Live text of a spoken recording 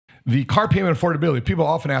The car payment affordability. People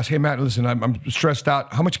often ask, hey, Matt, listen, I'm stressed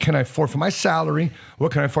out. How much can I afford for my salary?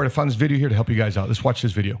 What can I afford? I found this video here to help you guys out. Let's watch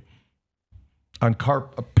this video on car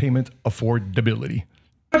payment affordability.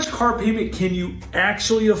 How much car payment can you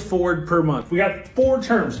actually afford per month? We got 4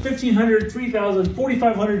 terms, $1,500, $3,000,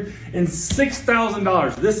 $4,500, and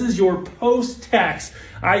 $6,000. This is your post-tax,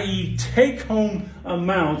 i.e. take-home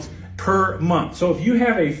amount per month. So if you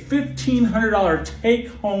have a $1,500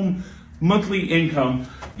 take-home monthly income,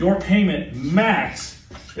 your payment max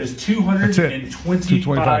is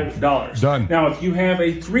 $225. Done. Now, if you have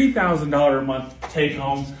a $3,000 a month take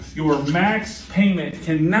home, your max payment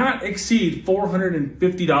cannot exceed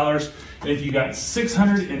 $450. And if you got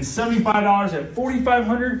 $675 at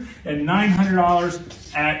 $4,500 and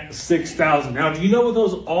 $900 at $6,000. Now, do you know what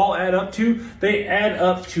those all add up to? They add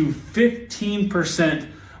up to 15%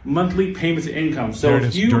 monthly payments to income. So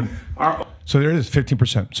if you are... So there it is,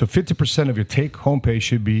 15%. So 50% of your take-home pay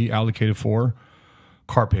should be allocated for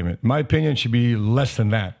car payment. In my opinion, it should be less than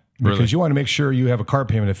that. Because you want to make sure you have a car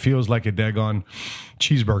payment that feels like a daggone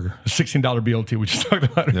cheeseburger, a $16 BLT, we just talked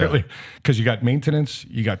about earlier. Because you got maintenance,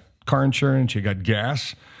 you got car insurance, you got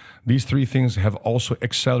gas. These 3 things have also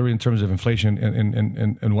accelerated in terms of inflation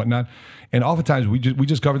and whatnot. And oftentimes, we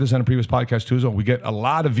just covered this on a previous podcast too, so we get a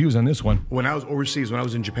lot of views on this one. When I was overseas, when I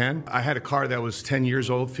was in Japan, I had a car that was 10 years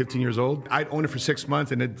old, 15 years old. I'd own it for 6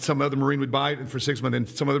 months, and then some other Marine would buy it for 6 months, and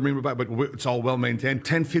some other Marine would buy it, but it's all well-maintained.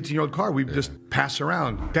 10, 15-year-old car, we just pass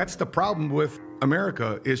around. That's the problem with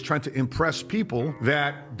America, is trying to impress people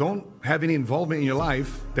that don't have any involvement in your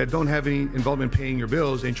life, that don't have any involvement in paying your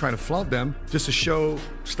bills, and trying to flaunt them just to show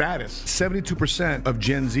status. 72% of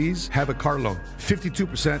Gen Zs have a car loan.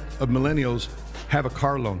 52% of millennials have a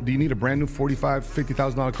car loan. Do you need a brand new $45,000,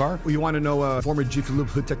 $50,000 car? Well, you want to know a former Jiffy Lube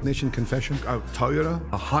hood technician confession? A Toyota,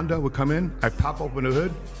 a Honda would come in, I pop open the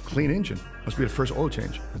hood, clean engine. Must be the first oil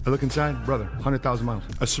change. I look inside, brother, 100,000 miles.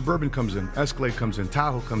 A Suburban comes in, Escalade comes in,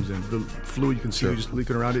 Tahoe comes in. The fluid you can see just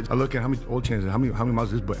leaking around it. I look at how many oil changes, how many miles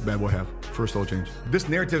does this bad boy have? First oil change. This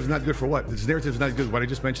narrative is not good for what? This narrative is not good. What I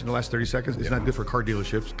just mentioned in the last 30 seconds, it's not good for car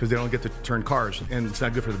dealerships because they don't get to turn cars. And it's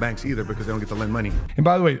not good for the banks either because they don't get to lend money. And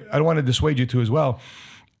by the way, I don't want to dissuade you too as well.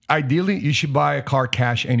 Ideally, you should buy a car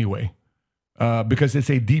cash anyway. Because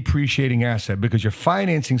it's a depreciating asset, because you're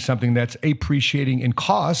financing something that's appreciating in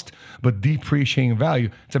cost, but depreciating in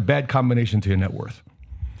value. It's a bad combination to your net worth.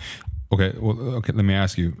 Okay, let me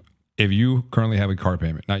ask you. If you currently have a car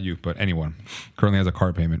payment, not you, but anyone currently has a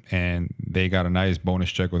car payment, and they got a nice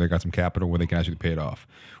bonus check or they got some capital where they can actually pay it off,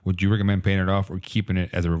 would you recommend paying it off or keeping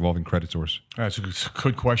it as a revolving credit source? That's a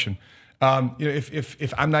good question.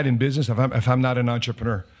 If I'm not in business, if I'm not an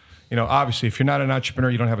entrepreneur, obviously, if you're not an entrepreneur,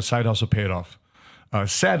 you don't have a side hustle, pay it off.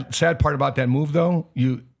 Sad part about that move, though,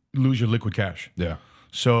 you lose your liquid cash. Yeah.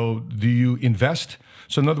 So do you invest?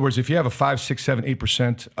 So in other words, if you have a 5, 6, 7,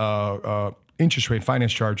 8% interest rate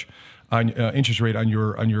finance charge on interest rate on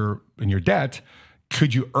your debt,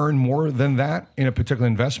 could you earn more than that in a particular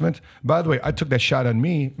investment? By the way, I took that shot on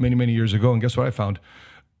me many years ago, and guess what I found?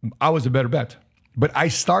 I was the better bet. But I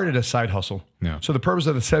started a side hustle. Yeah. So the purpose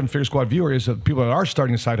of the 7-Figure Squad viewer is that people that are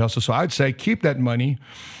starting a side hustle. So I'd say keep that money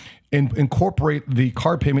and incorporate the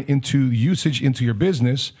car payment into usage into your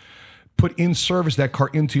business. Put in service that car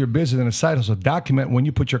into your business and a side hustle. Document when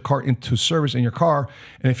you put your car into service in your car.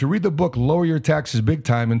 And if you read the book, Lower Your Taxes Big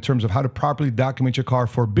Time, in terms of how to properly document your car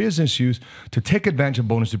for business use, to take advantage of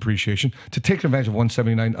bonus depreciation, to take advantage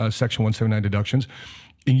of Section 179 deductions.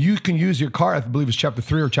 And you can use your car, I believe it's chapter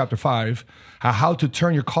 3 or chapter 5, how to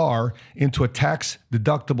turn your car into a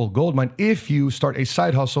tax-deductible gold mine if you start a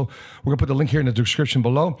side hustle. We're going to put the link here in the description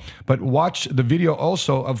below. But watch the video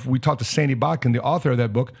also of, we talked to Sandy Bakken, the author of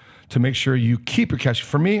that book, to make sure you keep your cash.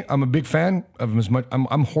 For me, I'm a big fan of as much,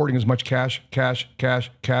 I'm hoarding as much cash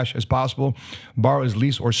as possible. Borrow as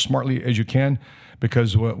least or smartly as you can,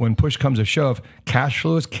 because when push comes to shove, cash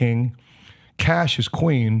flow is king, cash is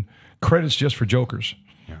queen, credit's just for jokers.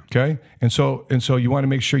 Okay, and so you want to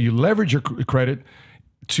make sure you leverage your credit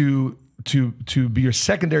to be your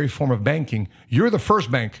secondary form of banking. You're the first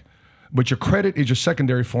bank, but your credit is your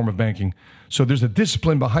secondary form of banking. So there's a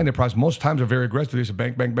discipline behind the process. Most times they're very aggressive. They say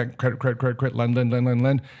bank, credit, lend.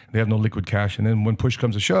 They have no liquid cash, and then when push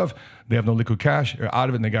comes to shove, they have no liquid cash. They're out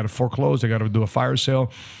of it, and they got to foreclose. They got to do a fire sale.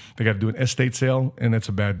 They got to do an estate sale, and that's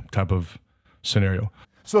a bad type of scenario.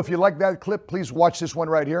 So if you like that clip, please watch this one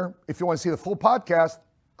right here. If you want to see the full podcast,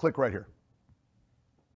 click right here.